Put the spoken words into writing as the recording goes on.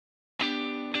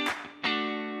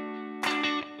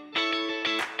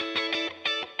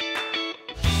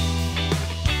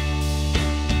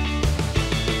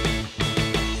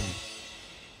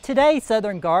Today,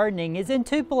 Southern Gardening is in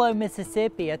Tupelo,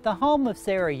 Mississippi at the home of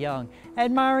Sarah Young,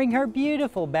 admiring her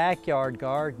beautiful backyard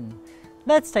garden.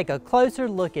 Let's take a closer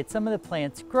look at some of the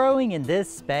plants growing in this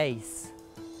space.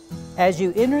 As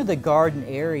you enter the garden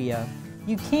area,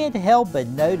 you can't help but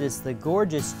notice the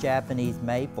gorgeous Japanese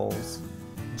maples.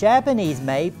 Japanese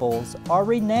maples are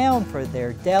renowned for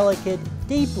their delicate,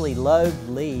 deeply lobed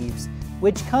leaves,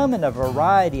 which come in a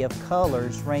variety of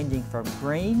colors ranging from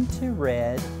green to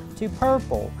red to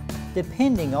purple,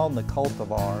 depending on the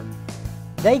cultivar.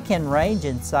 They can range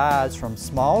in size from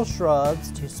small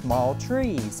shrubs to small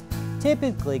trees,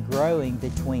 typically growing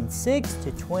between 6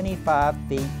 to 25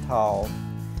 feet tall.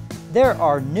 There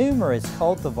are numerous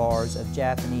cultivars of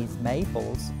Japanese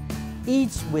maples,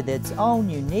 each with its own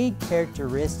unique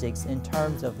characteristics in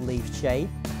terms of leaf shape,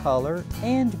 color,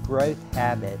 and growth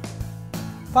habit.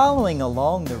 Following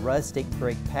along the rustic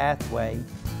brick pathway,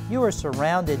 you are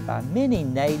surrounded by many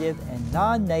native and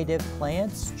non-native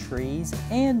plants, trees,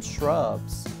 and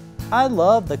shrubs. I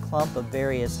love the clump of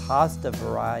various Hosta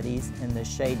varieties in the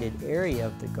shaded area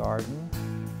of the garden.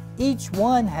 Each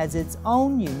one has its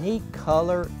own unique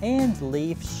color and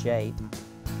leaf shape.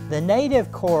 The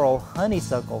native coral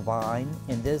honeysuckle vine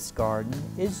in this garden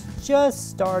is just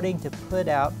starting to put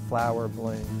out flower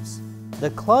blooms. The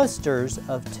clusters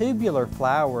of tubular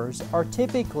flowers are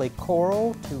typically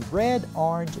coral to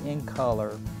red-orange in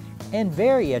color and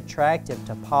very attractive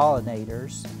to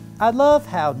pollinators. I love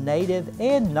how native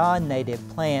and non-native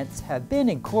plants have been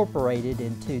incorporated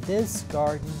into this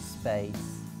garden space.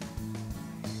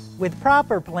 With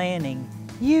proper planning,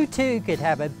 you too could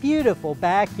have a beautiful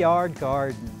backyard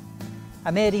garden.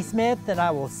 I'm Eddie Smith, and I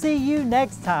will see you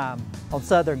next time on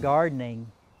Southern Gardening.